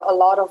a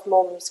lot of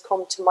mums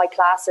come to my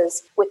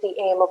classes with the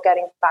aim of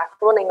getting back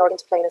running or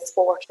into playing a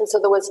sport. And so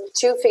there was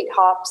 2 feet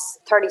hops,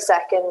 30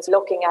 seconds,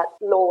 looking at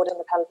load in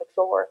the pelvic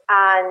floor.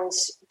 And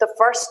the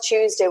first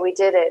Tuesday we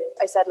did it,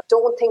 I said,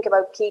 don't think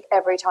about peak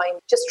every time.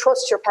 Just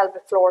trust your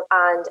pelvic floor.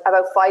 And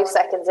about 5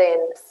 seconds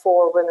in,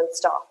 4 women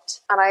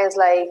stopped. And I was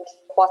like,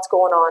 what's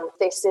going on?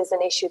 This is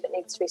an issue that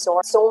needs to be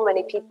sorted. So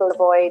many people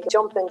avoid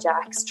jumping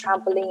jacks,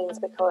 trampolines,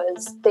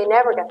 because they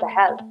never get the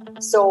help.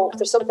 So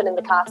there's something in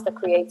the class that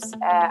creates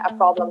a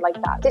problem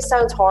like that. This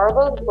sounds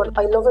horrible, but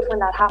I love it when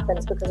that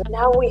happens, because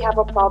now we have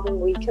a problem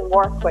we can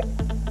work with.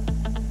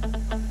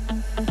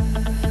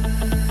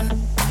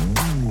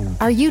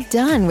 Are you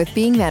done with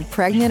being that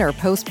pregnant or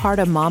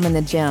postpartum mom in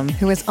the gym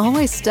who is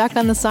always stuck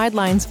on the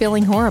sidelines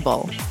feeling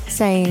horrible,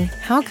 saying,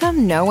 how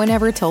come no one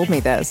ever told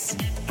me this?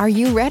 Are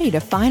you ready to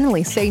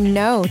finally say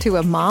no to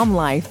a mom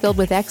life filled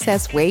with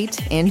excess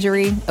weight,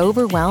 injury,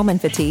 overwhelm, and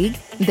fatigue?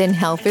 Then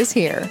help is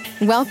here.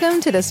 Welcome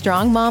to the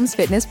Strong Moms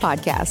Fitness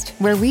Podcast,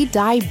 where we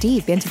dive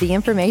deep into the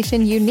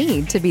information you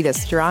need to be the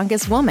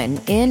strongest woman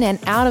in and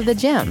out of the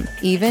gym,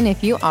 even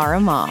if you are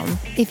a mom.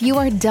 If you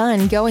are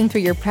done going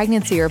through your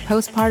pregnancy or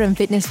postpartum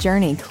fitness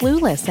journey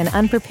clueless and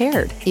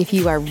unprepared, if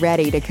you are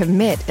ready to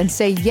commit and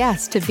say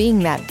yes to being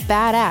that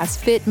badass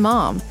fit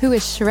mom who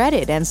is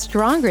shredded and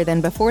stronger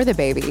than before the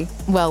baby,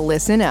 well,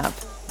 listen up.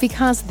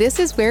 Because this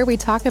is where we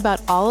talk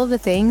about all of the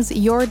things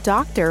your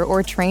doctor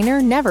or trainer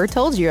never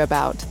told you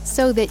about,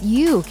 so that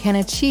you can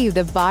achieve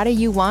the body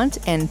you want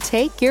and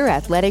take your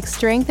athletic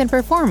strength and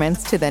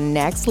performance to the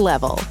next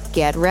level.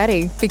 Get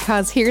ready,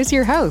 because here's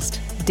your host,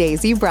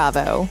 Daisy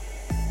Bravo.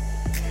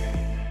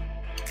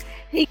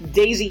 Hey,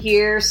 Daisy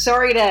here.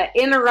 Sorry to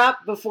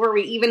interrupt before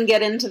we even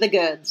get into the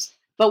goods,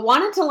 but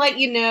wanted to let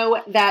you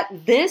know that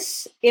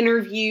this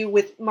interview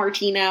with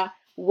Martina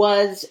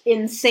was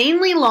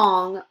insanely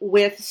long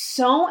with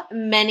so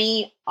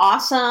many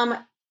awesome,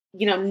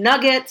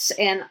 nuggets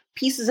and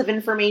pieces of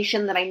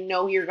information that I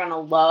know you're going to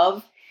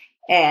love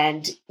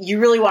and you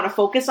really want to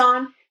focus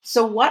on.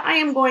 So what I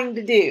am going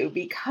to do,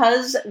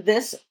 because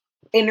this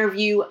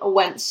interview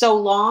went so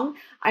long,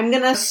 I'm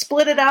going to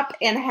split it up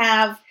and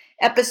have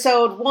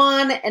episode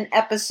 1 and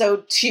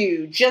episode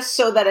 2, just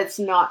so that it's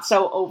not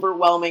so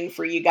overwhelming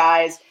for you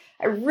guys.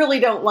 I really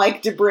don't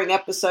like to bring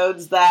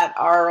episodes that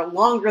are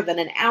longer than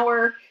an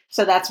hour,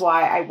 so that's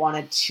why I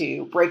wanted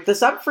to break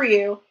this up for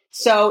you.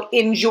 So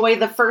enjoy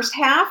the first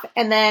half,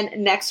 and then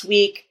next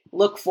week,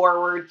 look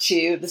forward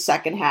to the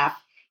second half.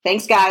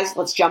 Thanks, guys.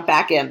 Let's jump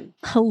back in.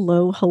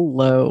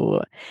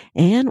 Hello,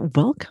 and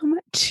welcome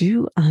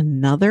to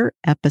another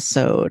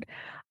episode.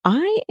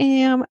 I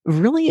am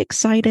really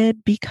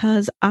excited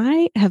because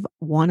I have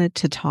wanted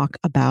to talk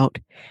about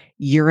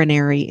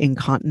urinary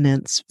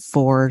incontinence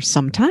for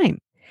some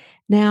time.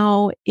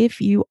 Now, if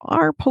you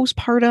are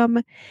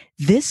postpartum,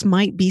 this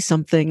might be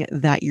something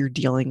that you're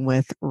dealing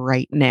with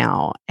right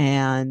now.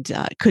 And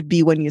it could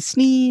be when you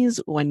sneeze,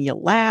 when you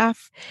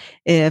laugh,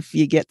 if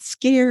you get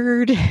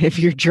scared, if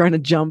you're trying to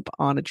jump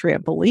on a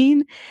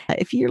trampoline.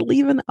 If you're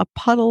leaving a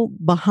puddle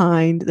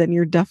behind, then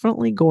you're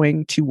definitely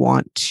going to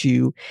want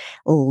to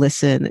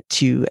listen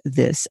to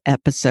this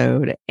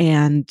episode.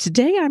 And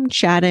today I'm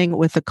chatting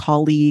with a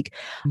colleague,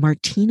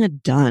 Martina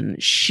Dhuinn.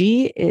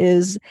 She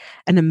is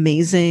an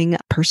amazing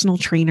personal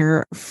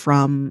trainer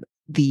from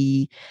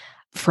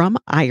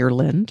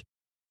Ireland.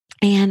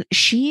 And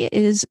she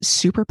is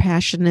super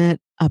passionate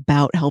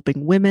about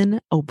helping women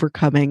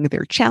overcoming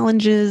their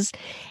challenges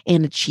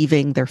and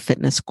achieving their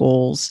fitness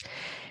goals.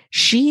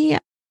 She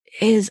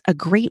is a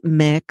great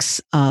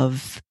mix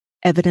of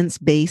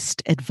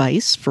evidence-based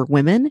advice for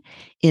women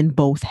in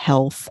both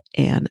health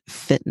and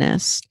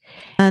fitness.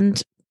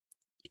 And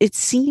it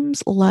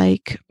seems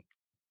like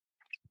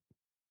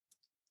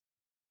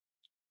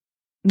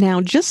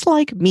now, just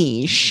like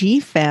me, she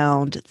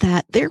found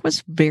that there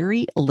was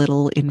very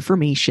little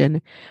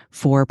information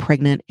for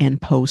pregnant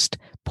and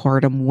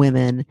postpartum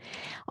women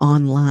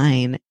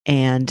online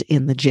and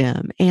in the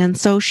gym. And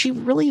so she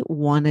really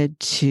wanted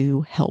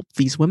to help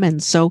these women.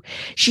 So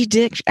she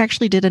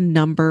actually did a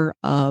number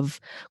of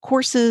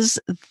courses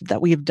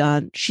that we have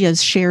done. She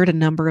has shared a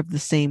number of the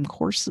same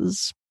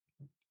courses.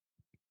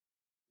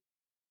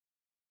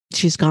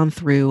 She's gone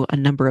through a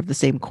number of the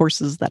same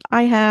courses that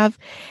I have,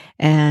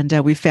 and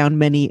we found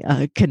many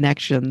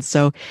connections.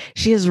 So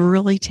she has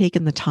really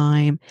taken the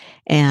time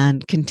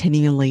and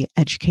continually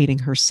educating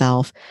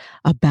herself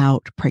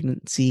about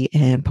pregnancy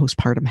and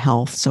postpartum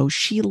health. So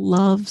she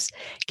loves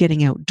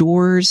getting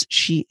outdoors.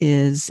 She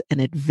is an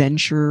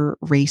adventure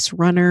race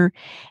runner,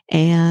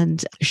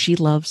 and she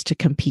loves to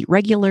compete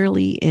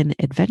regularly in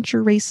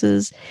adventure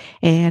races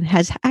and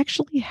has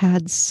actually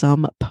had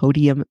some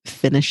podium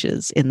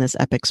finishes in this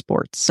epic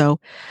sport. So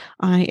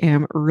I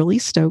am really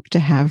stoked to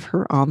have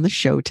her on the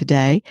show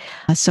today.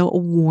 So a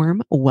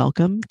warm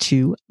welcome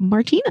to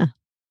Martina.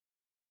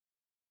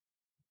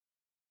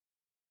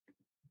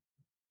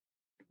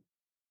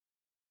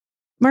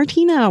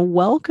 Martina,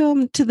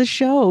 welcome to the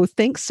show.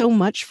 Thanks so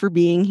much for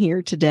being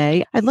here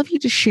today. I'd love you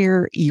to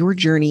share your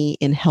journey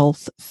in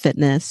health,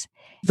 fitness,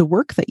 the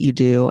work that you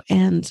do,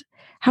 and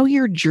how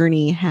your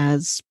journey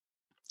has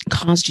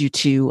caused you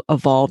to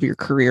evolve your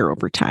career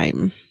over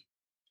time.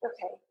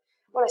 Okay.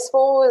 Well, I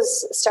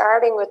suppose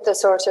starting with the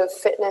sort of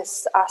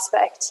fitness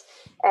aspect,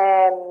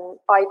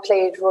 I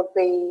played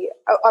rugby.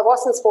 I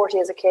wasn't sporty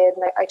as a kid,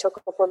 and I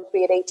took up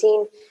rugby at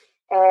 18.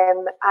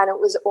 And it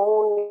was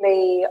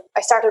only,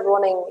 I started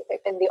running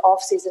in the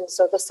off season,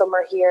 so the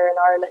summer here in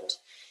Ireland,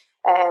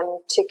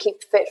 to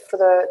keep fit for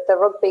the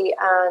rugby,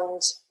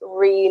 and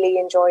really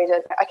enjoyed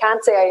it. I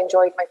can't say I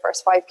enjoyed my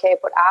first 5K,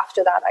 but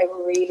after that, I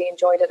really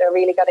enjoyed it. I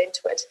really got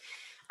into it.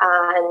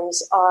 And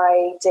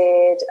I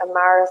did a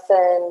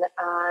marathon,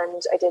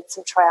 and I did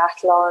some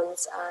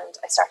triathlons, and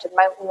I started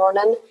mountain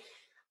running.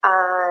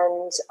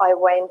 And I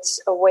went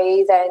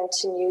away then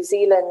to New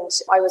Zealand.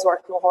 I was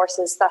working with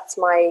horses. That's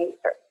my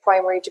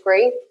primary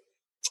degree.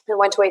 I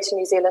went away to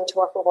New Zealand to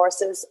work with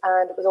horses,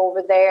 and it was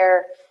over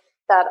there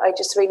that I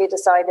just really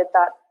decided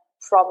that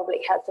probably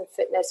health and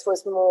fitness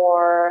was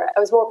more, I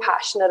was more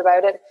passionate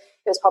about it.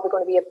 It was probably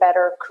going to be a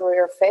better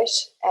career fit.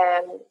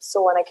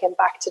 So when I came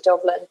back to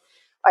Dublin,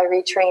 I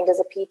retrained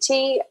as a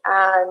PT,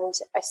 and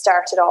I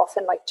started off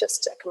in like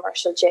just a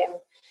commercial gym.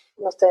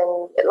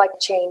 Nothing like a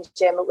chain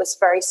gym. It was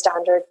very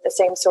standard, the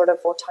same sort of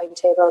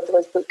timetable. There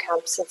was boot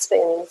camps and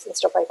spins and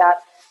stuff like that.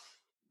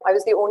 I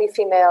was the only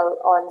female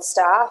on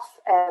staff,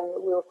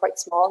 and we were quite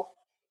small.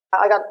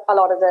 I got a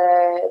lot of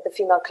the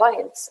female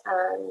clients,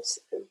 and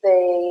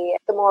the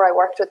more I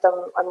worked with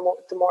them,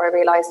 the more I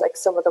realized like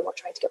some of them were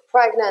trying to get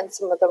pregnant.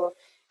 Some of them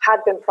had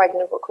been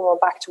pregnant, were coming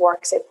back to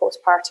work, say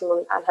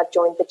postpartum, and had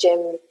joined the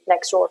gym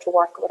next door to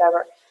work or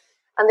whatever.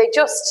 And I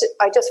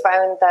just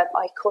found that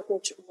I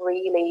couldn't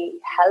really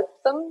help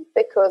them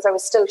because I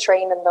was still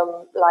training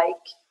them like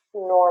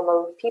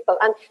normal people.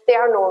 And they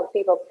are normal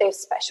people, but they have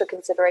special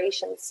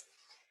considerations.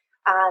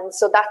 And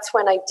so that's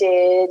when I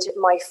did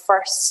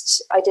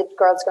I did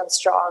Girls Gone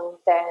Strong,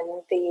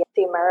 then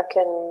the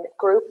American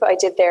group. I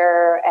did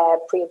their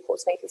pre and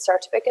postnatal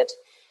certificate.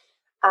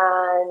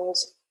 And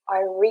I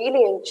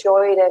really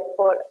enjoyed it.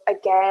 But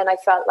again, I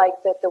felt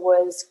like that there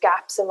was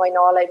gaps in my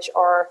knowledge,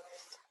 or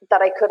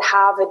that I could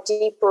have a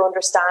deeper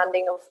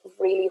understanding of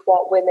really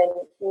what women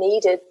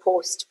needed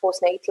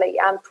postnatally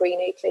and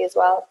prenatally as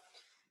well.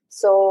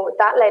 So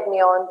that led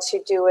me on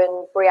to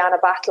doing Brianna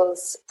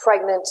Battle's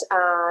pregnant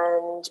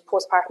and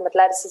postpartum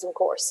athleticism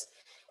course.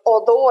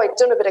 Although I'd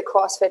done a bit of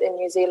CrossFit in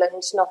New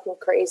Zealand, nothing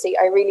crazy,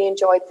 I really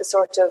enjoyed the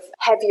sort of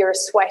heavier,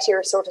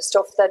 sweatier sort of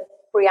stuff that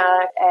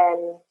Brianna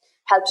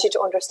helps you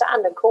to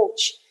understand and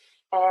coach.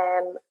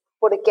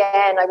 But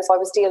again, I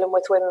was dealing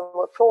with women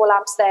with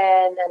prolapse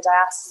then and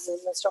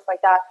diastasis and stuff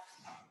like that.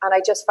 And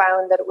I just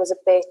found that it was a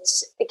bit,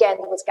 again,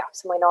 there was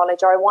gaps in my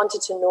knowledge, or I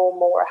wanted to know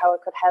more how I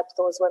could help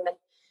those women.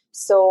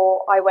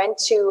 So I went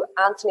to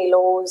Anthony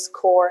Lowe's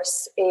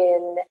course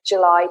in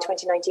July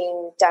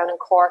 2019 down in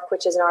Cork,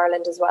 which is in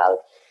Ireland as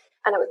well.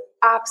 And it was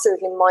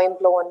absolutely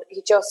mind-blowing.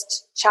 He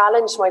just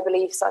challenged my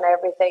beliefs on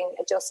everything.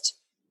 It just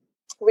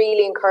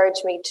really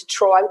encouraged me to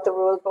throw out the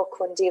rule book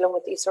when dealing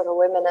with these sort of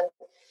women. And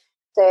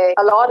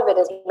a lot of it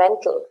is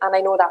mental. And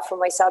I know that for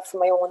myself,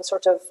 from my own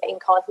sort of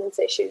incontinence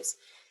issues.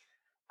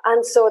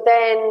 And so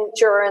then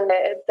during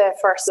the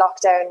first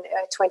lockdown,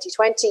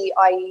 2020,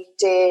 I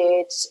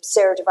did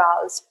Sarah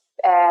Duvall's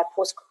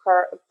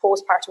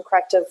postpartum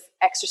corrective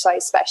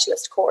exercise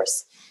specialist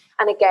course.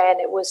 And again,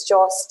 it was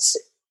just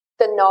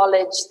the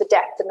knowledge, the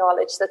depth of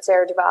knowledge that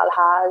Sarah Duvall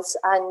has,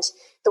 and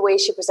the way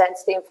she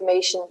presents the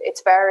information.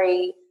 It's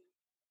very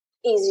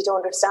easy to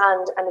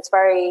understand, and it's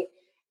very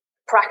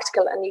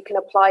practical, and you can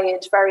apply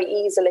it very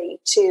easily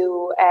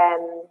to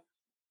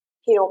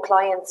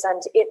clients.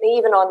 And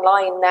even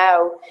online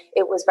now,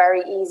 it was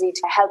very easy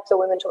to help the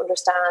women to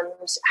understand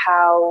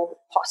how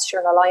posture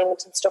and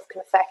alignment and stuff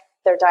can affect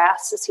their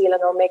diastasis healing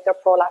or make their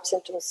prolapse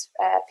symptoms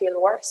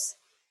feel worse.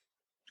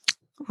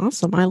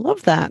 Awesome. I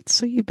love that.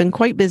 So you've been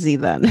quite busy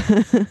then.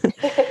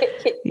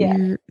 Yeah.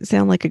 You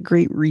sound like a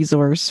great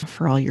resource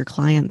for all your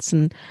clients.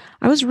 And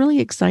I was really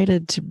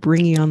excited to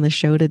bring you on the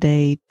show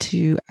today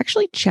to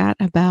actually chat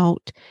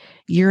about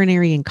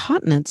urinary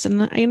incontinence.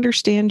 And I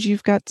understand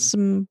you've got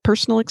some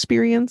personal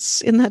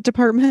experience in that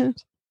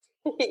department.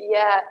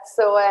 Yeah.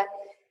 So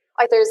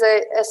there's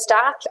a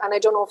stat, and I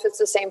don't know if it's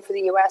the same for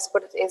the US,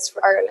 but it is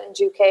for Ireland,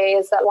 UK,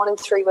 is that 1 in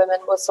 3 women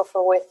will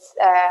suffer with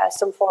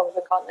some form of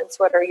incontinence,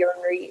 whether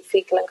urinary,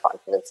 fecal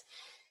incontinence.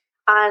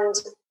 And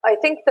I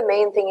think the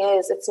main thing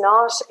is it's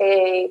not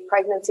a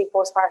pregnancy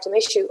postpartum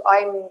issue.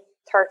 I'm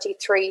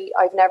 33.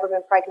 I've never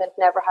been pregnant,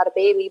 never had a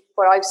baby,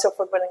 but I've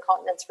suffered with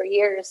incontinence for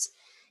years.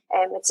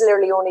 It's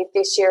literally only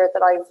this year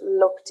that I've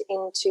looked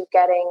into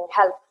getting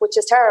help, which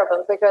is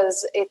terrible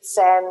because it's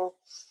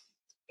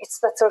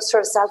that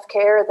sort of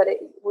self-care that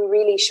we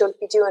really should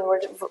be doing.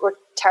 We're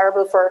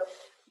terrible for,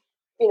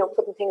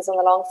 putting things on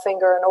the long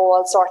finger and,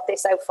 I'll sort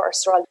this out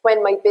first. Or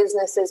when my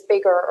business is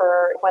bigger,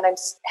 or when I'm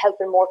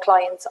helping more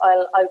clients,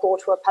 I'll go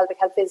to a pelvic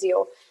health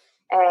physio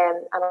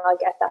and I'll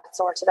get that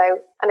sorted out.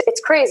 And it's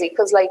crazy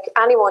because like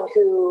anyone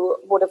who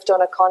would have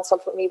done a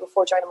consult with me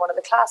before joining one of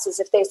the classes,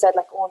 if they said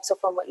like, I'm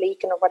suffering with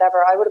leaking or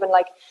whatever, I would have been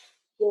like,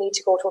 you need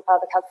to go to a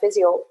pelvic health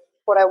physio.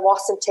 but I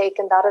wasn't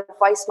taking that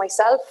advice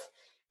myself.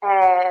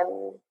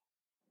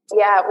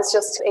 Yeah,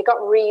 it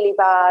got really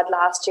bad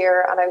last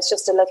year, and I was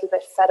just a little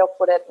bit fed up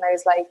with it. And I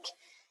was like,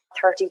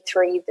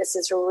 33, this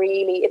is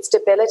really, it's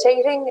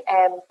debilitating,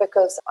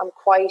 because I'm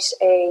quite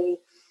a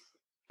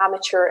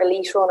amateur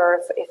elite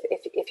runner,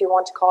 if you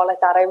want to call it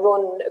that. I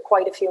run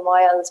quite a few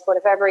miles, but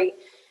if every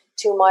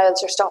 2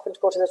 miles you're stopping to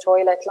go to the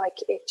toilet, like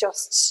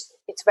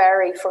it's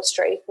very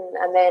frustrating.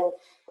 And then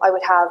I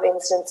would have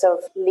incidents of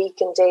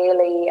leaking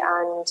daily,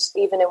 and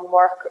even in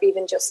work, or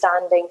even just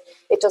standing.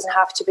 It doesn't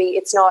have to be,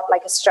 it's not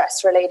like a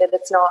stress related,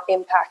 it's not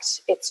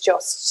impact, it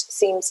just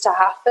seems to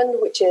happen,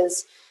 which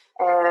is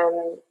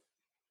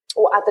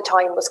at the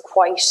time was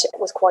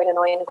quite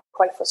annoying and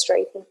quite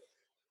frustrating.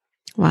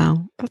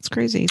 Wow, that's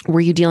crazy.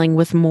 Were you dealing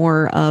with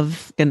more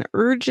of an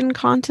urge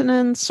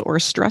incontinence or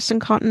stress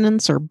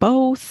incontinence, or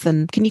both?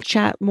 And can you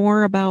chat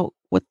more about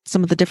what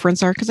some of the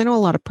difference are? Because I know a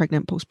lot of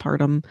pregnant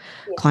postpartum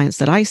clients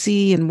that I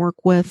see and work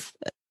with,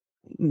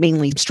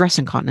 mainly stress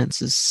incontinence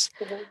is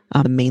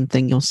the main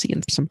thing you'll see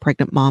in some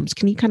pregnant moms.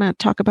 Can you kind of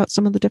talk about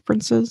some of the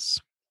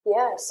differences?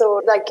 Yeah,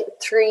 so like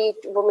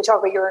when we talk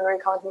about urinary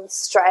incontinence,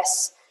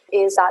 stress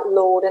is that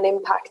load and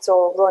impact,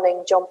 so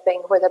running,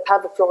 jumping, where the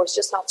pelvic floor is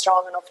just not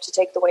strong enough to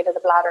take the weight of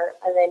the bladder.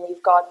 And then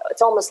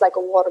it's almost like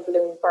a water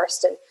balloon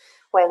bursting.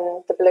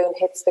 When the balloon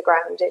hits the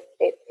ground,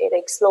 it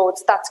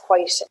explodes. That's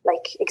quite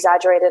like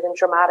exaggerated and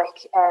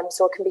dramatic.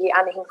 So it can be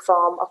anything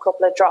from a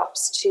couple of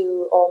drops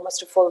to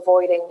almost a full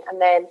voiding. And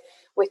then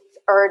with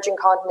urge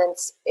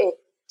incontinence, it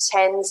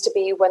tends to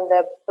be when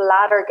the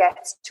bladder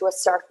gets to a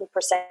certain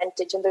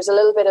percentage. And there's a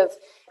little bit of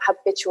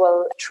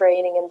habitual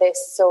training in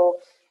this. So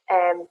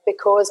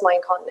because my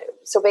incontinence,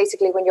 so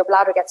basically when your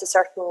bladder gets a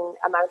certain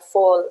amount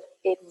full,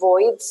 it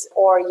voids,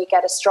 or you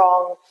get a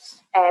strong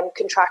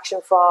contraction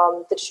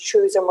from the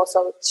detrusor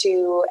muscle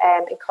to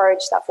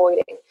encourage that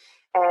voiding.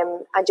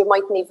 And you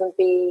mightn't even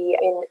be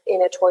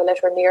in a toilet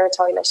or near a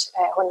toilet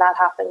when that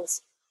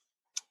happens.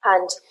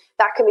 And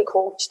that can be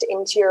coached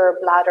into your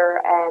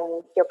bladder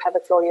and your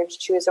pelvic floor, your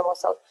detrusor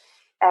muscle.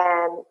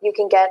 You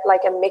can get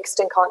like a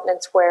mixed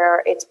incontinence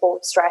where it's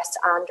both stress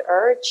and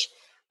urge.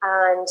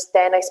 And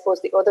then I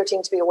suppose the other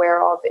thing to be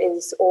aware of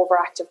is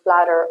overactive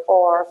bladder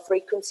or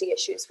frequency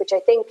issues, which I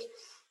think,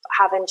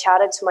 having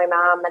chatted to my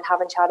mom and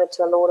having chatted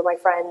to a load of my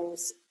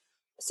friends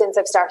since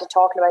I've started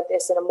talking about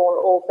this in a more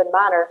open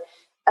manner,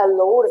 a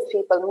load of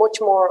people,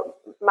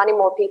 many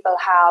more people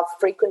have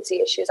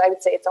frequency issues. I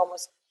would say it's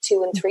almost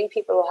 2 in 3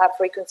 people will have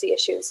frequency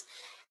issues,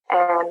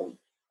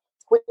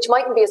 which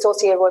mightn't be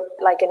associated with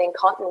like an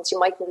incontinence. You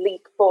mightn't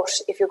leak, but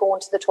if you're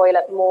going to the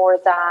toilet more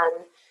than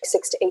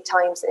 6 to 8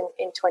 times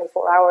in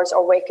 24 hours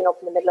or waking up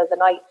in the middle of the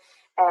night,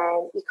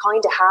 you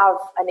kind of have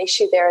an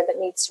issue there that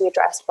needs to be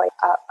addressed by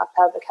a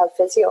pelvic health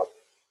physio.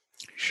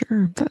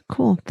 Sure.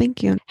 Cool.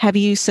 Thank you. Have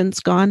you since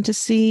gone to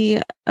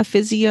see a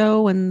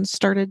physio and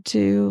started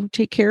to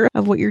take care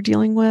of what you're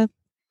dealing with?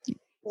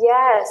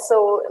 Yeah,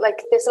 so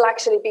like this will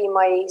actually be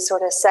my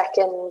sort of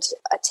second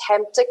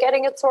attempt at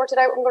getting it sorted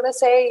out, I'm going to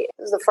say.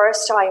 It was the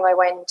first time I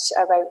went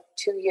about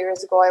 2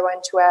 years ago. I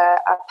went to a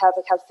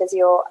pelvic health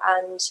physio,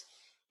 and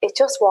it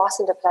just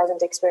wasn't a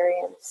pleasant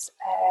experience.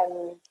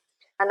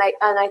 And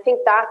I think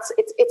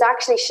it's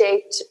actually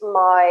shaped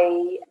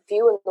my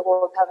view on the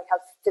whole pelvic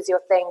health physio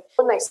thing.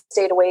 And I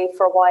stayed away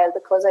for a while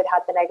because I'd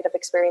had the negative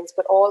experience,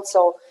 but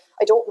also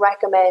I don't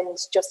recommend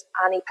just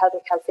any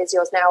pelvic health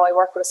physios now. I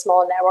work with a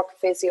small network of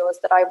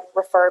physios that I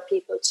refer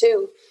people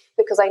to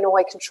because I know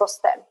I can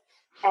trust them.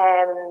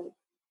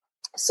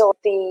 So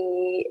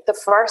the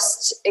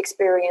first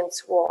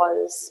experience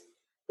was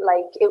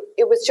like,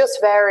 it was just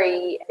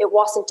it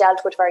wasn't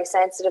dealt with very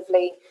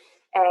sensitively.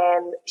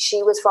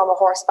 She was from a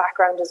horse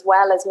background as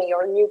well as me,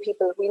 or we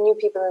knew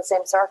people in the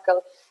same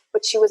circle,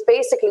 but she was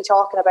basically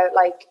talking about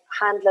like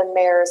handling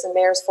mares and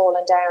mares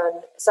falling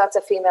down. So that's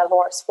a female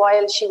horse,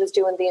 while she was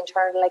doing the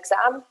internal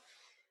exam.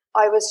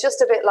 I was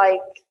just a bit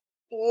like,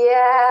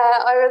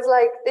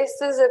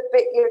 this is a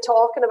bit, you're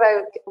talking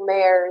about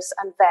mares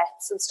and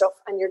vets and stuff,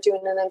 and you're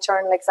doing an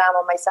internal exam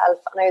on myself.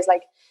 And I was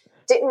like,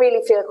 didn't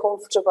really feel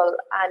comfortable.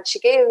 And she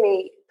gave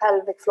me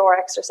pelvic floor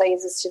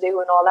exercises to do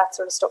and all that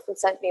sort of stuff and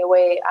sent me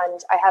away.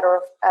 And I had a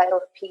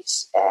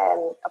repeat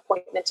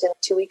appointment in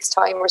 2 weeks'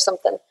 time or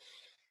something.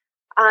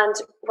 And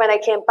when I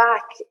came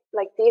back,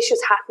 like the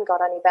issues hadn't got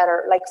any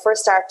better. Like for a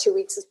start, 2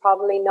 weeks is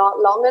probably not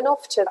long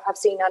enough to have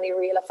seen any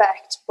real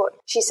effect. But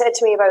she said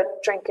to me about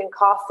drinking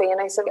coffee,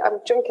 and I said, I'm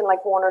drinking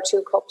like 1 or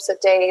 2 cups a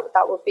day.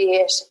 That would be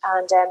it.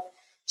 And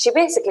she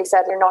basically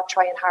said, you're not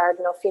trying hard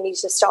enough. You need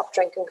to stop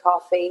drinking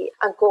coffee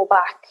and go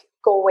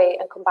away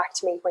and come back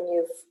to me when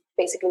you've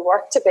basically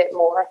worked a bit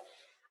more.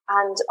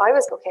 And I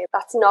was, okay,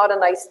 that's not a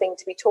nice thing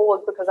to be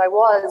told, because I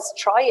was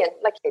trying.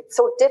 Like, it's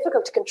so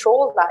difficult to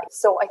control that.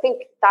 So I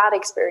think that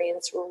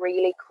experience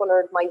really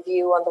coloured my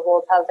view on the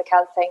whole pelvic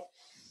health thing.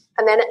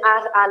 And then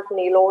at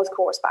Anthony Lowe's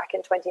course back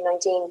in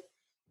 2019,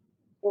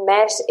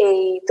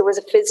 there was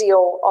a physio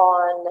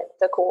on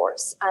the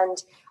course.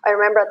 And I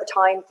remember at the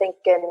time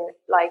thinking,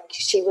 like,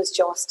 she was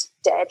just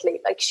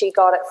deadly. Like, she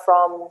got it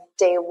from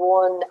day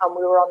one and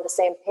we were on the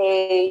same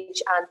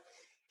page. And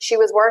She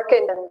was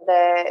working in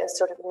the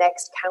sort of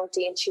next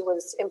county, and she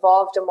was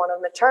involved in one of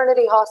the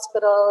maternity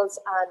hospitals,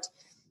 and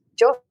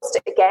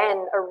just,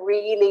 again, a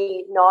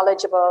really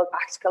knowledgeable,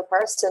 practical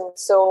person.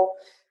 So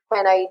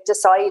when I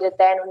decided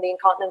then, when the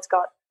incontinence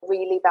got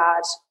really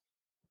bad,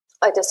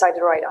 I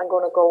decided, right, I'm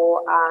going to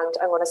go and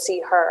I'm going to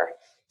see her.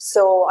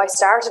 So I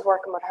started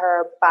working with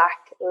her back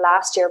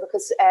last year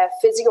because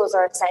physios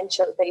are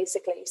essential,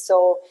 basically.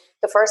 So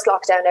the first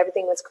lockdown,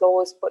 everything was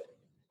closed. But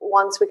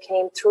once we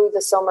came through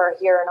the summer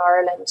here in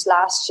Ireland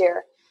last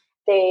year,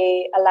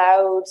 they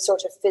allowed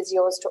sort of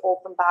physios to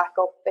open back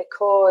up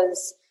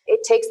because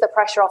it takes the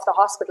pressure off the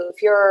hospital.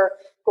 If you're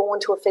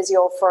going to a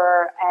physio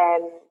for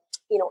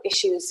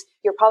issues,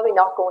 you're probably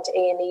not going to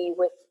A&E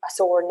with a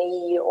sore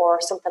knee or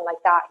something like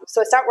that.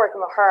 So I started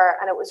working with her,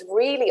 and it was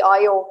really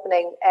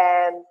eye-opening.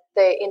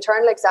 The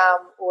internal exam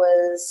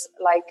was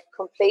like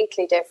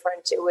completely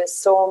different. It was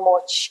so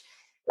much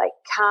like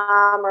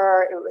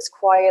calmer, it was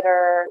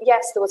quieter.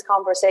 Yes, there was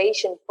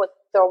conversation, but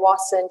there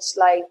wasn't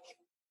like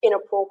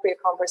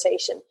inappropriate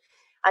conversation.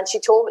 And she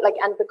told me,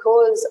 and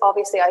because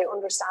obviously I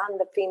understand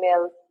the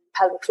female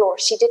pelvic floor,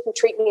 she didn't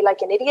treat me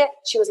like an idiot.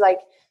 She was like,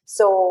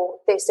 so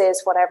this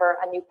is whatever,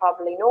 and you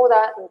probably know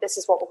that, and this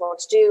is what we're going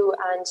to do,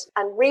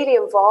 and really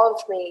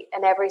involved me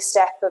in every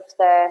step of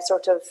the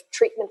sort of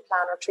treatment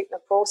plan or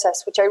treatment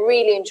process, which I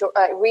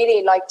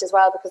really liked as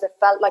well, because it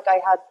felt like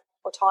I had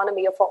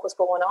autonomy of what was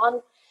going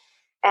on.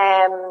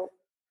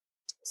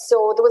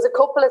 So there was a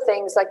couple of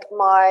things, like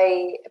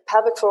my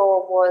pelvic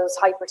floor was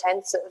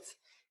hypertensive,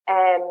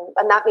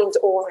 and that means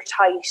over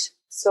tight.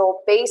 So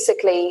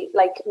basically,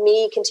 like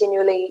me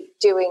continually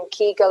doing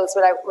Kegels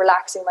without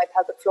relaxing my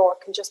pelvic floor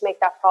can just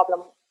make that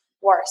problem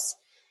worse.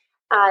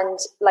 And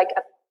like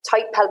a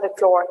tight pelvic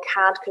floor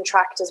can't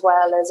contract as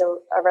well as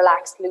a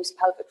relaxed, loose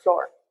pelvic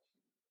floor.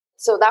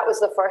 So that was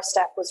the first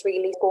step, was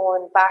really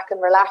going back and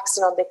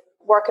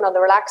working on the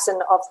relaxing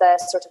of the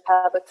sort of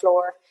pelvic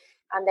floor,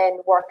 and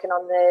then working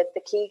on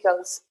the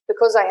Kegels.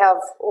 Because I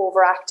have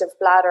overactive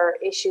bladder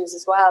issues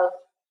as well,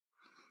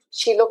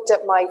 she looked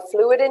at my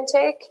fluid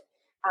intake.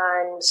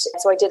 And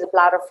so I did a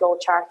bladder flow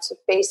chart. So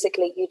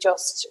basically, you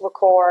just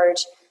record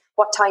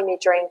what time you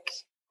drink,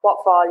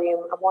 what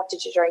volume, and what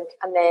did you drink.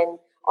 And then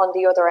on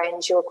the other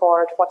end, you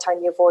record what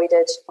time you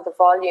avoided the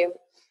volume.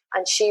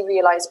 And she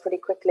realized pretty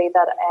quickly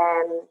that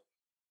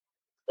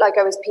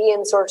I was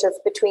peeing sort of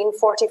between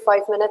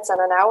 45 minutes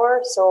and an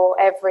hour. So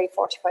every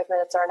 45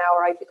 minutes or an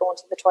hour, I'd be going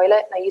to the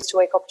toilet. And I used to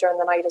wake up during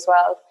the night as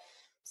well.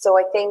 So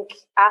I think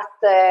at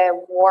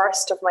the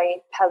worst of my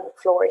pelvic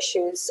floor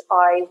issues,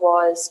 I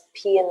was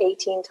peeing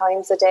 18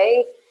 times a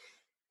day.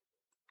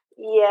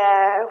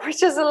 Yeah,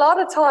 which is a lot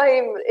of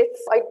time.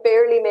 I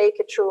barely make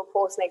it through a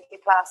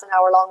postnatal class, an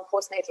hour-long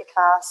postnatal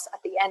class.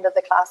 At the end of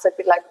the class, I'd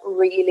be like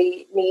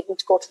really needing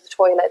to go to the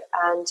toilet.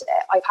 And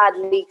I've had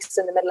leaks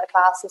in the middle of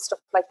class and stuff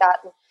like that.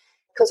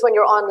 Because when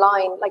you're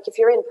online, like if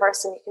you're in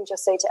person, you can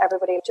just say to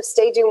everybody, just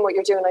stay doing what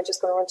you're doing. I'm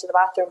just going to run to the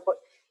bathroom. But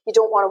you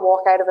don't want to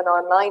walk out of an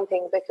online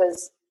thing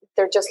because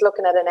they're just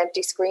looking at an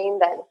empty screen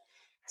then.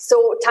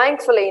 So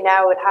thankfully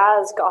now it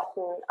has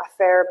gotten a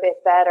fair bit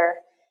better.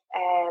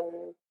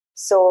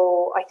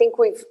 So I think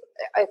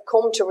I've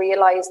come to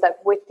realize that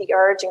with the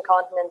urge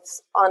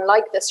incontinence,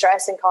 unlike the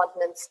stress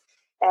incontinence,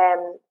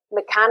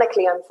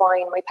 mechanically I'm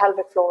fine. My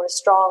pelvic floor is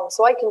strong.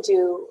 So I can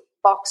do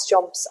box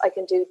jumps, I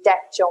can do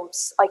depth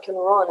jumps, I can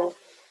run,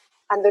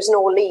 and there's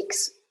no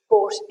leaks.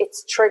 But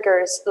it's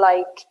triggers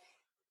like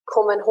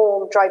coming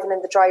home, driving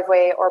in the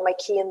driveway, or my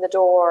key in the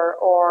door,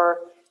 or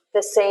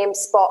the same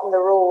spot on the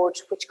road,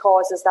 which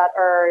causes that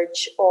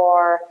urge,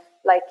 or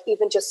like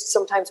even just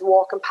sometimes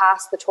walking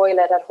past the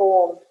toilet at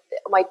home,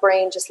 my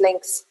brain just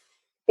links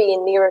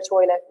being near a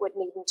toilet with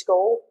needing to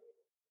go.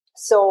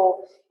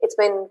 So it's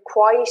been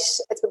quite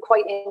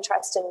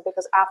interesting,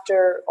 because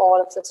after all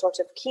of the sort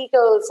of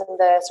Kegels and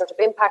the sort of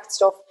impact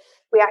stuff,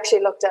 we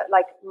actually looked at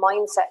like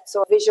mindset.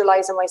 So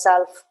visualizing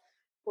myself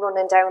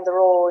running down the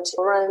road,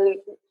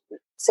 running,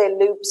 say,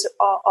 loops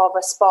of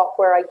a spot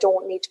where I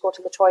don't need to go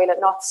to the toilet,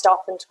 not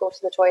stopping to go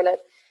to the toilet,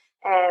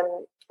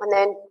 and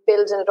then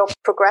building it up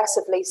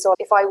progressively. So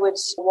if I would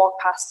walk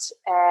past,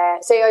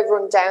 say I've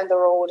run down the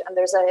road and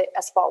there's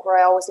a spot where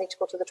I always need to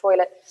go to the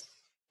toilet,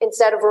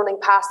 instead of running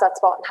past that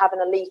spot and having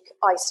a leak,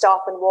 I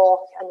stop and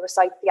walk and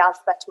recite the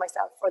alphabet to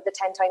myself, or the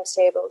 10 times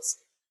tables.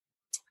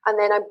 And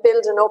then I'm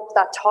building up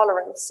that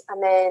tolerance,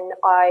 and then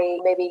I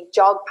maybe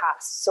jog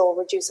past, so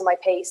reducing my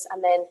pace,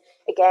 and then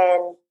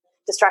again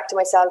distracting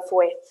myself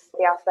with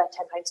the alphabet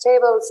 10 times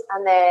tables,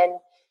 and then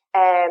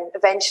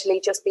eventually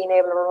just being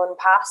able to run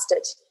past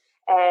it.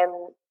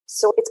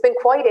 So it's been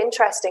quite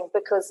interesting,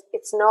 because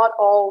it's not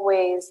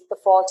always the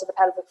fault of the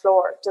pelvic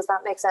floor. Does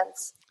that make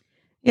sense?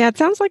 Yeah, it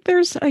sounds like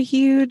there's a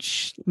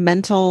huge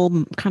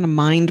mental kind of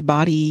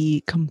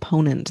mind-body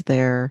component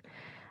there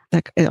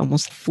that it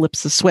almost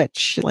flips a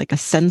switch, like a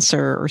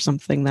sensor or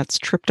something that's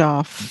tripped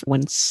off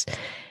once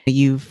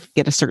you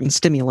get a certain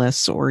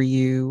stimulus, or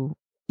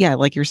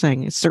like you're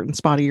saying, a certain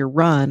spot of your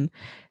run.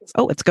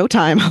 Oh, it's go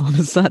time all of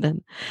a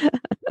sudden.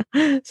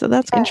 So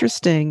that's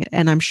interesting.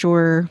 And I'm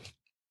sure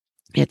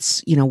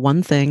It's,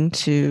 one thing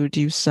to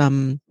do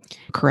some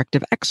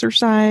corrective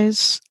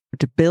exercise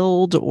to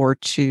build or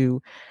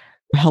to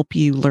help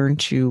you learn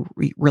to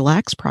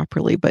relax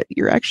properly, but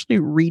you're actually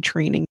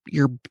retraining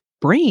your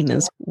brain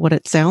is what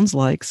it sounds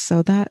like.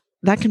 So that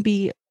can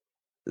be,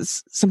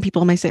 some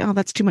people may say, oh,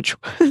 that's too much,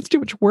 that's too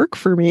much work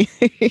for me.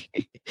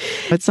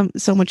 It's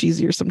so much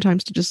easier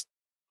sometimes to just,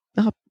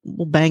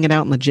 we'll bang it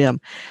out in the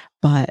gym.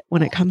 But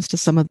when it comes to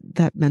some of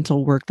that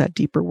mental work, that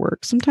deeper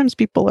work, sometimes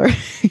people are,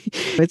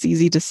 it's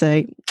easy to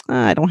say,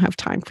 I don't have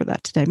time for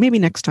that today. Maybe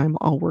next time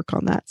I'll work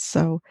on that.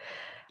 So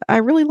I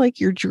really like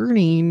your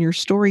journey and your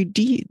story.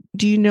 Do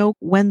you know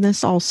when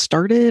this all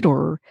started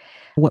or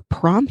what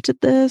prompted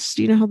this?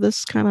 Do you know how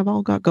this kind of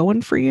all got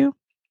going for you?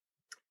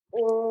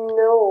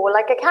 No,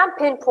 like I can't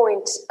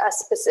pinpoint a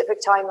specific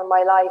time in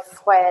my life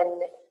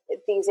when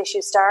these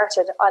issues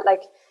started.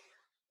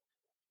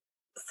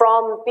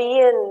 From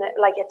being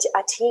like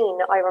a teen,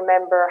 I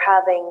remember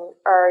having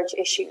urge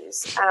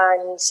issues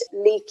and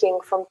leaking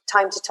from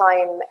time to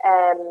time.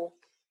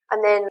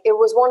 And then it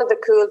was one of the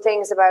cool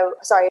things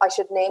about, sorry, I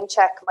should name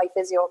check my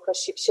physio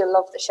because she'll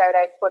love the shout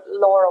out, but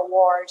Laura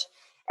Ward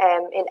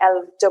in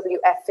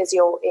LWF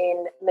Physio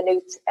in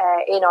Maynooth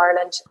in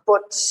Ireland.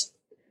 But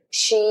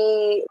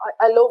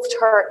I loved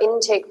her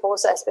intake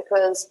process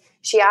because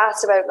she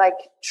asked about like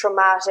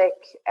traumatic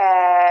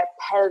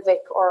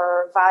pelvic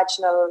or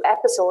vaginal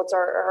episodes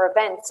or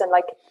events. And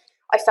like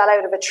I fell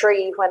out of a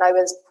tree when I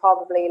was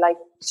probably like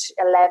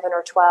 11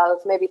 or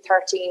 12, maybe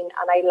 13,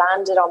 and I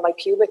landed on my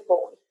pubic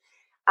bone.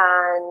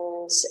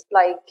 And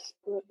like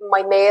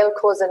my male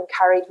cousin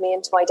carried me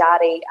into my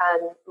daddy,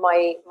 and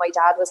my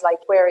dad was like,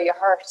 "Where are you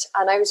hurt?"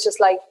 And I was just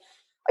like,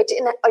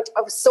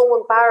 I was so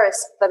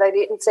embarrassed that I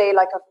didn't say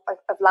like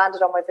I've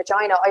landed on my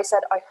vagina. I said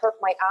I hurt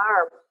my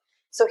arm.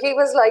 So he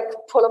was like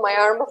pulling my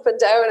arm up and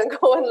down and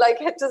going like,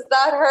 "Does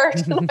that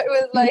hurt?" And I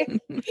was like,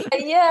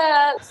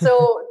 "Yeah."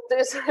 So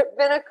there's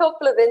been a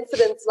couple of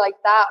incidents like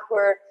that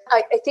where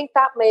I think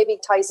that maybe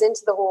ties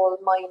into the whole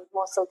mind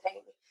muscle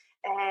thing.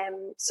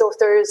 So if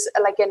there's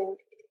like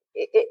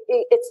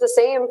it's the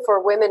same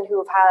for women who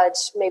have had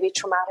maybe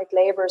traumatic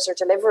labors or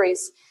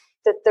deliveries,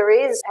 that there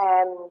is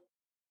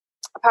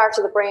a part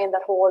of the brain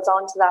that holds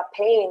on to that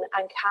pain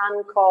and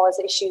can cause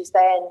issues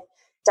then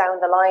down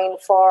the line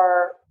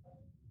for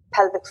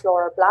pelvic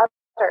floor or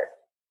bladder.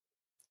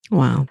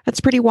 Wow.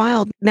 That's pretty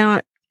wild. Now,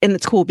 and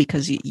it's cool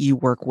because you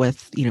work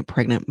with,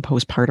 pregnant and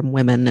postpartum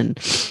women, and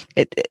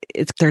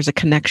it's there's a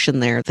connection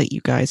there that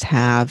you guys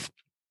have.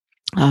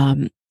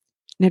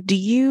 Now, do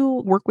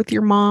you work with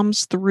your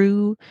moms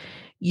through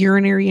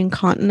urinary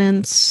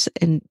incontinence,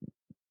 and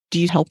do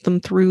you help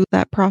them through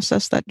that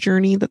process, that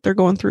journey that they're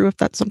going through, if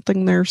that's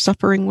something they're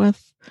suffering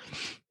with?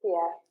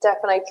 Yeah,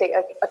 definitely.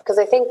 Because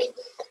I think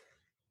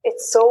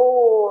it's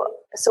so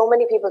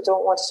many people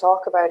don't want to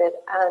talk about it.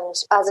 And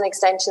as an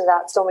extension of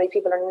that, so many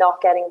people are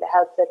not getting the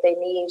help that they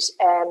need.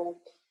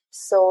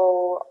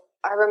 So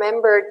I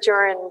remember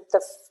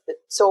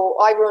so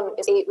I run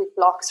 8-week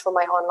blocks for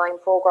my online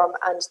program,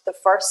 and the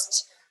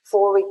first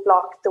 4-week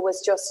block, there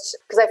was just,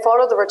 because I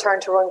follow the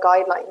return to run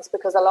guidelines,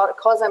 because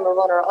I'm a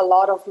runner, a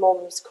lot of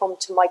mums come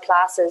to my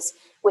classes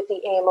with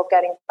the aim of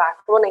getting back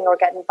running or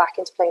getting back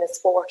into playing a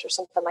sport or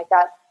something like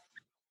that.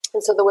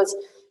 And so there was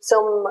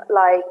some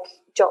like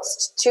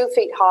just 2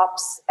 feet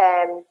hops,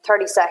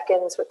 30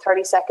 seconds with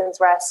 30 seconds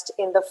rest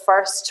in the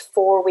first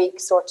 4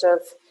 weeks sort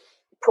of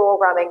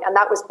programming. And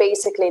that was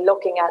basically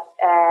looking at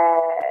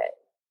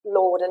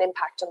load and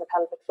impact on the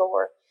pelvic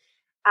floor.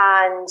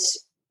 And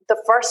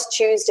the first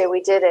Tuesday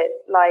we did it,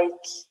 like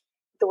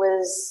there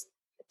was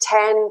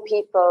 10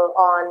 people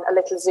on a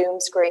little Zoom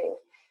screen.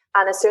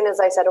 And as soon as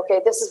I said, okay,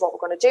 this is what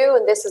we're going to do,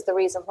 and this is the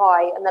reason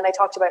why, and then I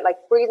talked about like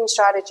breathing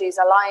strategies,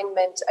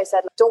 alignment, I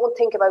said, don't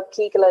think about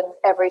Kegeling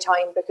every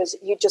time because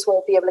you just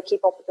won't be able to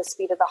keep up with the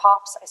speed of the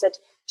hops. I said,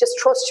 just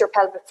trust your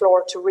pelvic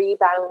floor to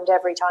rebound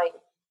every time.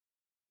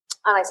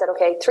 And I said,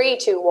 okay, 3,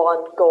 2,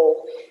 1,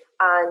 go.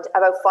 And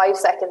about 5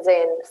 seconds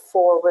in,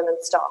 4 women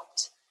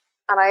stopped.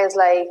 And I was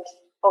like,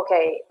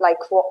 okay, like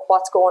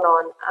what's going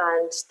on?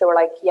 And they were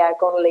like, yeah,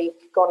 gonna leak.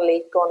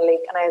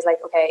 And I was like,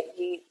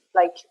 okay,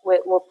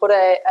 we'll put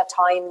a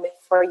time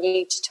for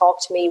you to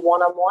talk to me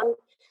one-on-one,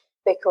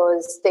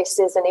 because this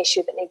is an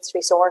issue that needs to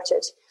be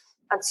sorted.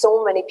 And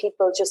so many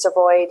people just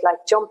avoid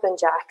like jumping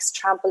jacks,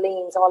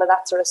 trampolines, all of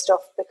that sort of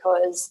stuff,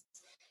 because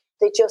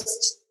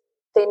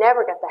they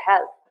never get the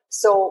help.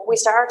 So we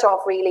start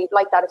off really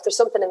like that. If there's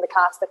something in the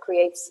class that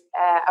creates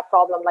a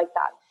problem like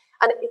that,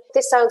 and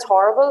this sounds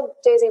horrible,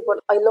 Daisy, but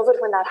I love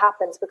it when that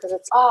happens, because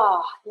it's,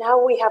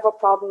 now we have a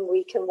problem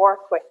we can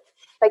work with.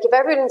 Like if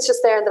everyone's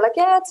just there and they're like,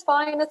 yeah, it's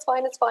fine,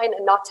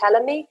 and not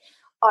telling me,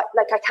 I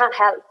can't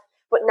help.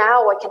 But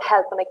now I can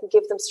help, and I can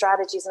give them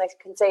strategies, and I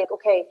can say,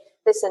 okay,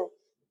 listen,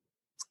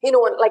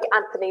 like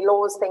Anthony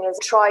Lowe's thing is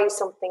try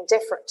something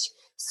different.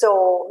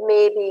 So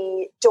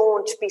maybe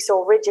don't be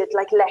so rigid,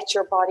 like let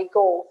your body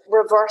go.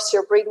 Reverse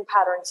your breathing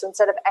pattern. So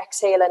instead of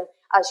exhaling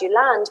as you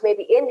land,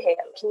 maybe inhale.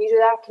 Can you do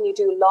that? Can you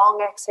do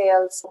long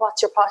exhales?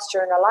 What's your posture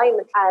and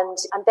alignment? And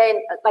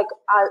then like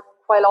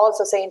while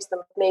also saying to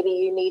them, maybe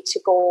you need to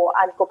go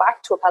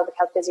back to a pelvic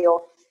health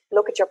physio,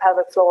 look at your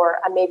pelvic floor,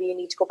 and maybe you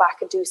need to go back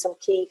and do some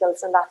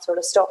Kegels and that sort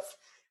of stuff.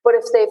 But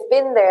if they've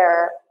been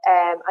there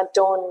and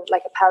done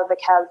like a pelvic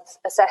health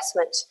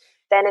assessment,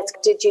 then it's,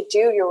 did you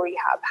do your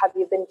rehab? Have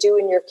you been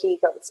doing your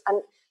Kegels?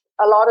 And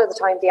a lot of the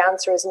time the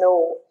answer is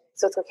no.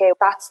 So it's okay,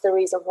 that's the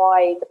reason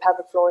why the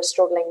pelvic floor is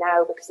struggling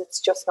now, because it's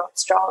just not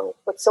strong.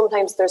 But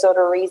sometimes there's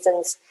other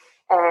reasons,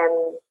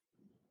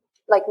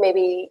 like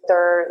maybe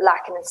they're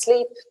lacking in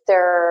sleep, they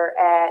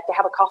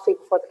have a coffee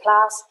before the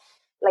class,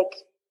 like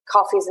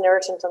coffee is an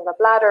irritant on the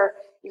bladder.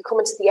 You come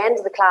into the end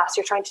of the class,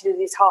 you're trying to do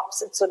these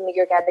hops and suddenly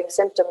you're getting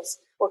symptoms.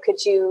 Or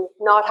could you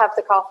not have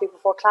the coffee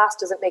before class?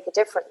 Does it make a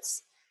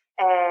difference?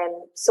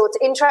 So it's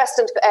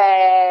interesting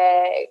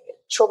to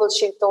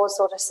troubleshoot those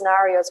sort of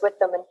scenarios with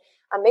them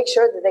and make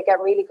sure that they get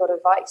really good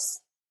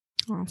advice.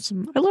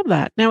 Awesome. I love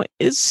that.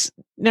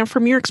 Now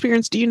from your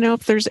experience, do you know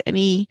if there's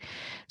any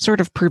sort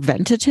of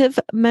preventative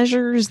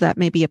measures that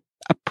maybe a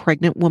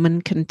pregnant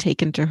woman can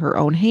take into her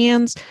own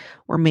hands,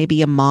 or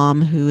maybe a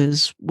mom who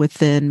is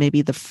within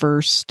maybe the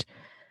first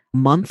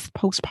month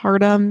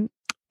postpartum?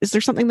 Is there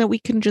something that we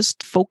can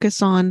just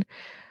focus on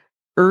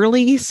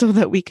early so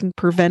that we can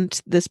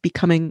prevent this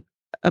becoming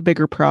a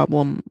bigger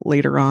problem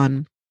later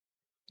on?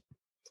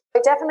 I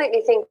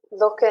definitely think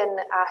looking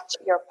at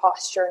your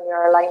posture and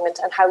your alignment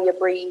and how you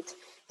breathe,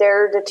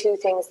 they're the two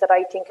things that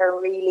I think are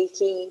really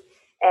key.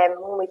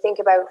 When we think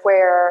about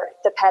where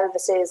the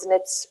pelvis is and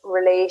its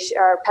relation,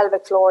 or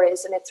pelvic floor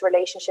is and its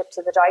relationship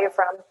to the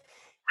diaphragm,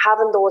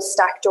 having those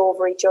stacked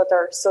over each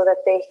other so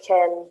that they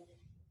can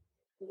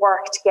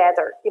work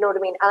together. You know what I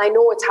mean? And I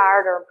know it's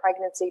harder in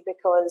pregnancy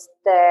because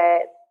the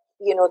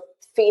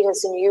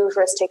fetus and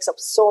uterus takes up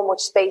so much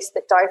space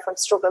that diaphragm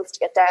struggles to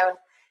get down.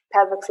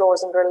 Pelvic floor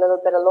is under a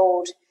little bit of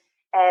load.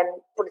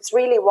 But it's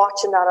really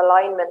watching that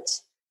alignment,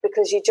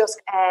 because you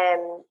just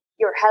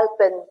you're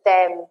helping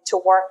them to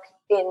work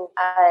in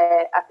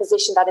a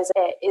position that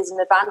is an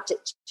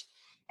advantage.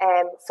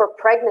 For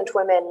pregnant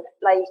women,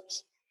 like,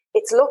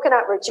 it's looking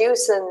at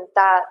reducing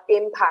that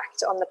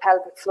impact on the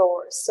pelvic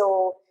floor.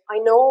 So I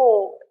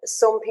know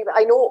Sophie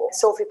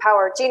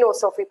Power. Do you know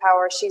Sophie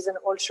Power? She's an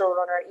ultra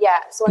runner.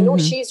 Yeah. So I know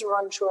she's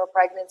run through her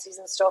pregnancies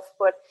and stuff,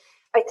 but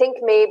I think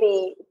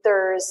maybe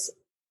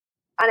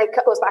and it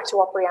goes back to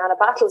what Brianna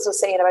Battles was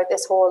saying about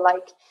this whole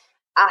like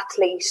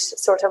athlete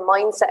sort of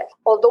mindset.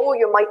 Although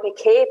you might be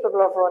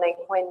capable of running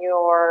when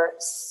you're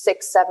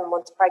 6-7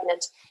 months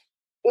pregnant,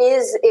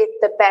 is it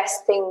the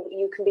best thing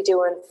you can be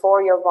doing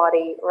for your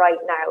body right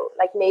now?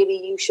 Like, maybe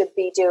you should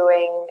be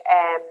doing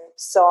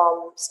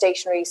some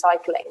stationary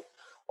cycling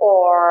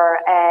or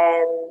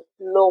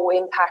low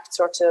impact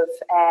sort of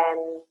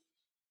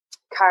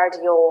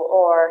cardio,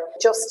 or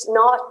just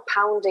not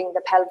pounding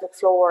the pelvic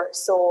floor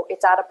so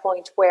it's at a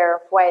point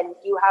where when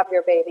you have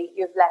your baby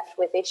you've left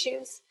with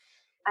issues.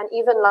 And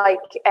even like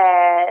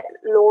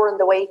lowering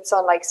the weights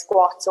on like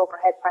squats,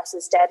 overhead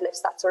presses,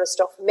 deadlifts, that sort of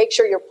stuff. Make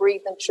sure you're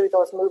breathing through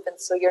those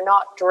movements so you're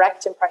not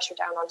directing pressure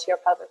down onto your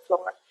pelvic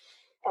floor.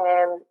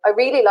 I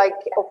really like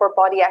upper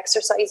body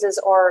exercises,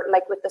 or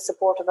like with the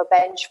support of a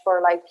bench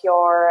for like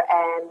your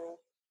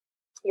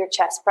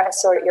chest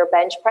press or your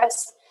bench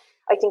press.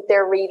 I think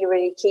they're really,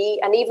 really key.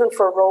 And even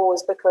for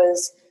rows,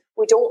 because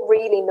we don't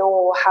really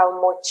know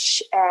how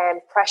much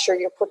pressure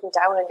you're putting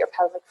down on your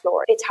pelvic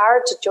floor. It's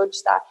hard to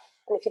judge that.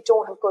 And if you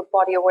don't have good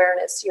body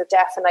awareness, you're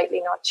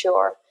definitely not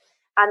sure.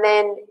 And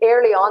then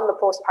early on the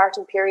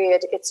postpartum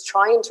period, it's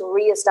trying to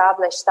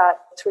reestablish that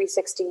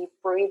 360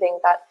 breathing,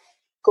 that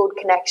good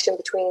connection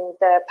between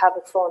the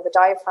pelvic floor and the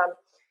diaphragm.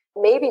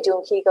 Maybe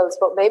doing Kegels,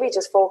 but maybe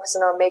just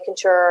focusing on making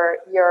sure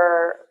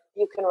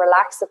you can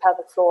relax the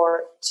pelvic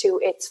floor to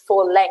its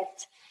full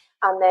length,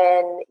 and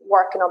then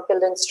working on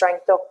building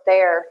strength up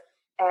there.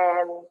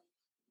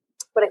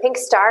 But I think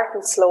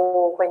starting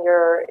slow when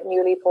you're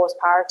newly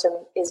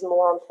postpartum is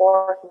more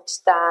important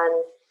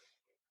than,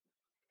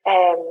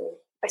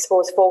 I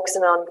suppose,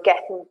 focusing on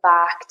getting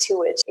back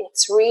to it.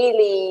 It's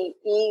really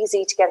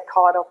easy to get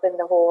caught up in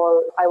the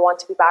whole, I want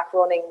to be back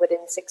running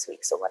within 6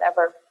 weeks or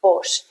whatever,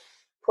 but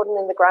putting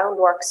in the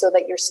groundwork so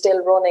that you're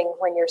still running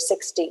when you're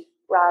 60,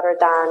 rather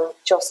than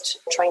just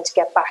trying to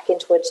get back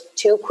into it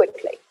too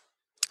quickly.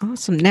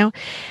 Awesome. Now,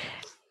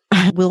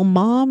 will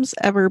moms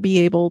ever be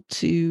able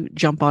to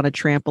jump on a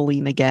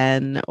trampoline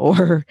again,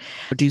 or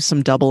do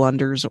some double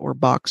unders or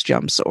box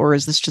jumps? Or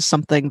is this just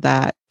something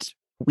that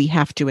we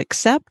have to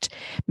accept?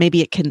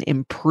 Maybe it can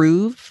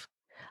improve,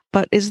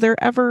 but is there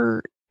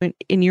ever,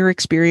 in your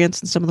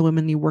experience and some of the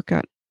women you work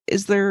at,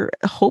 is there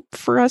hope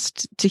for us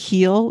to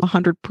heal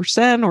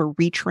 100% or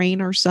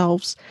retrain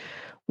ourselves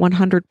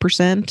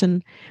 100%?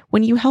 And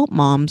when you help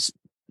moms,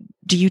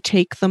 do you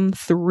take them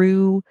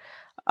through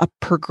a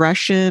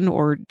progression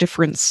or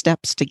different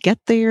steps to get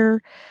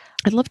there?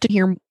 I'd love to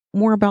hear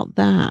more about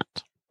that.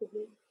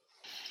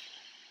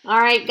 All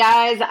right,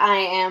 guys, I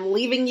am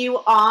leaving you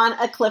on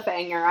a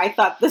cliffhanger. I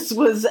thought this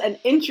was an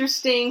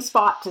interesting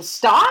spot to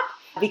stop,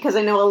 because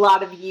I know a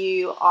lot of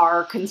you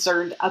are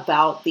concerned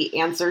about the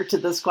answer to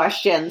this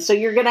question. So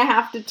you're going to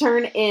have to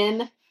turn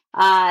in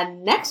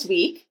next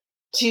week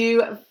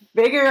to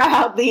figure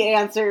out the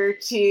answer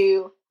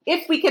to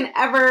if we can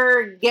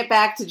ever get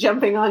back to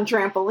jumping on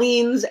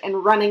trampolines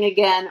and running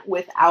again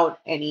without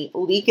any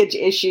leakage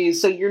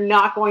issues. So you're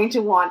not going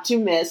to want to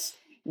miss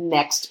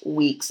next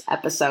week's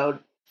episode.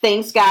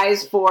 Thanks,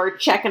 guys, for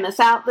checking us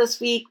out this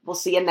week. We'll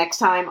see you next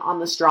time on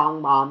the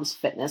Strong Moms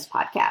Fitness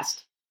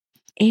Podcast.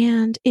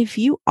 And if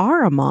you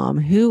are a mom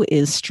who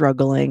is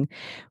struggling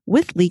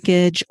with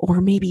leakage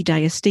or maybe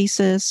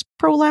diastasis,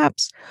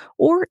 prolapse,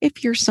 or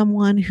if you're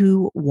someone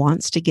who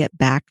wants to get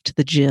back to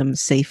the gym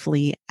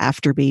safely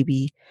after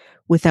baby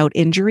without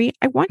injury,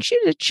 I want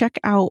you to check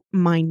out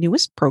my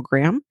newest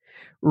program,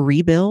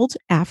 Rebuild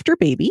After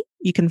Baby.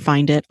 You can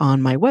find it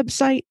on my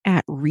website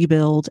at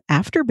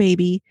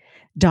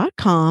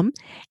rebuildafterbaby.com.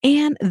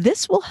 And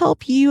this will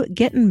help you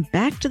getting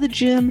back to the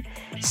gym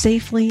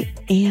safely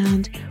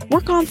and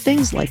work on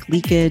things like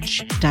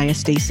leakage,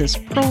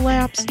 diastasis,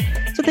 prolapse,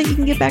 so that you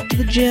can get back to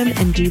the gym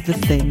and do the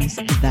things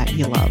that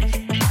you love.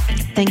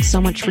 Thanks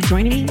so much for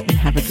joining me and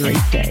have a great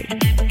day.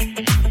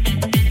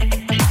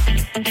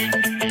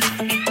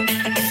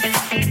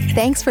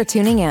 Thanks for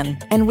tuning in,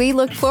 and we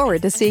look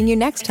forward to seeing you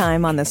next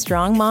time on the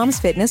Strong Moms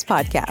Fitness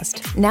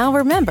Podcast. Now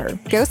remember,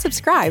 go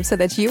subscribe so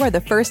that you are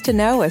the first to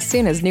know as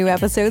soon as new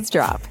episodes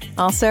drop.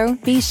 Also,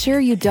 be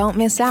sure you don't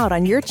miss out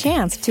on your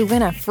chance to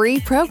win a free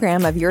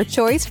program of your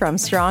choice from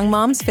Strong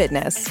Moms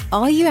Fitness.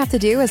 All you have to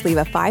do is leave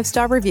a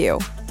 5-star review.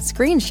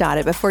 Screenshot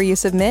it before you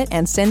submit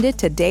and send it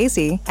to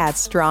Daisy at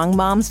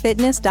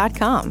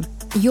strongmomsfitness.com.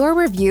 Your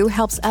review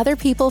helps other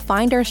people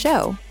find our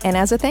show. And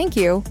as a thank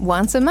you,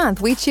 once a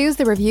month we choose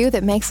the review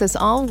that makes us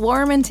all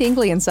warm and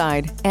tingly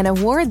inside and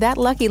award that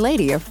lucky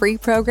lady a free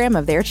program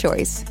of their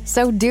choice.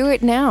 So do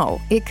it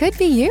now. It could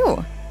be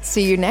you.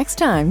 See you next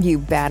time, you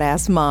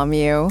badass mom,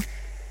 you.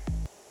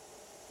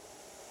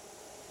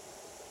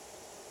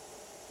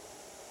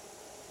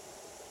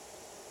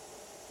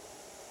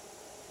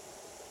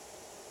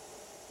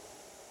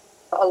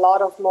 A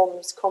lot of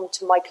mums come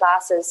to my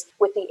classes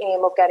with the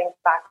aim of getting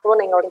back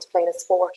running or into playing a sport.